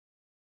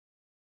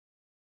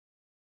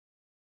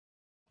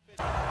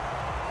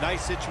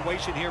Nice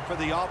situation here for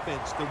the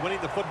offense. They're winning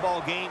the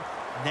football game.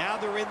 Now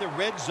they're in the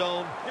red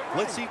zone.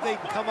 Let's see if they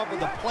can come up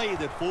with a play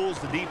that fools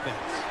the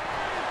defense.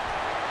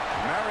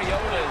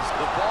 Mariota's,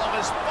 the ball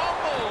is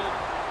fumbled.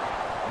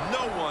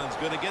 No one's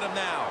going to get him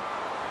now.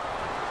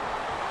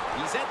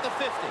 He's at the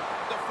 50,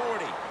 the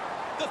 40,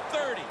 the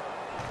 30,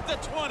 the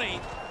 20,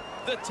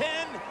 the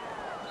 10.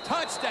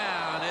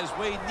 Touchdown as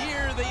we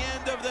near the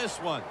end of this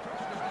one.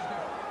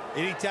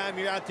 Anytime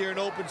you're out there in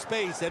open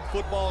space, that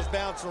football's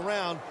bouncing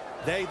around.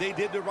 They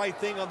did the right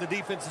thing on the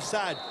defensive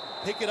side.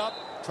 Pick it up,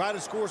 try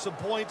to score some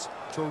points.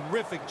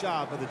 Terrific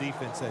job of the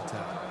defense that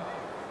time.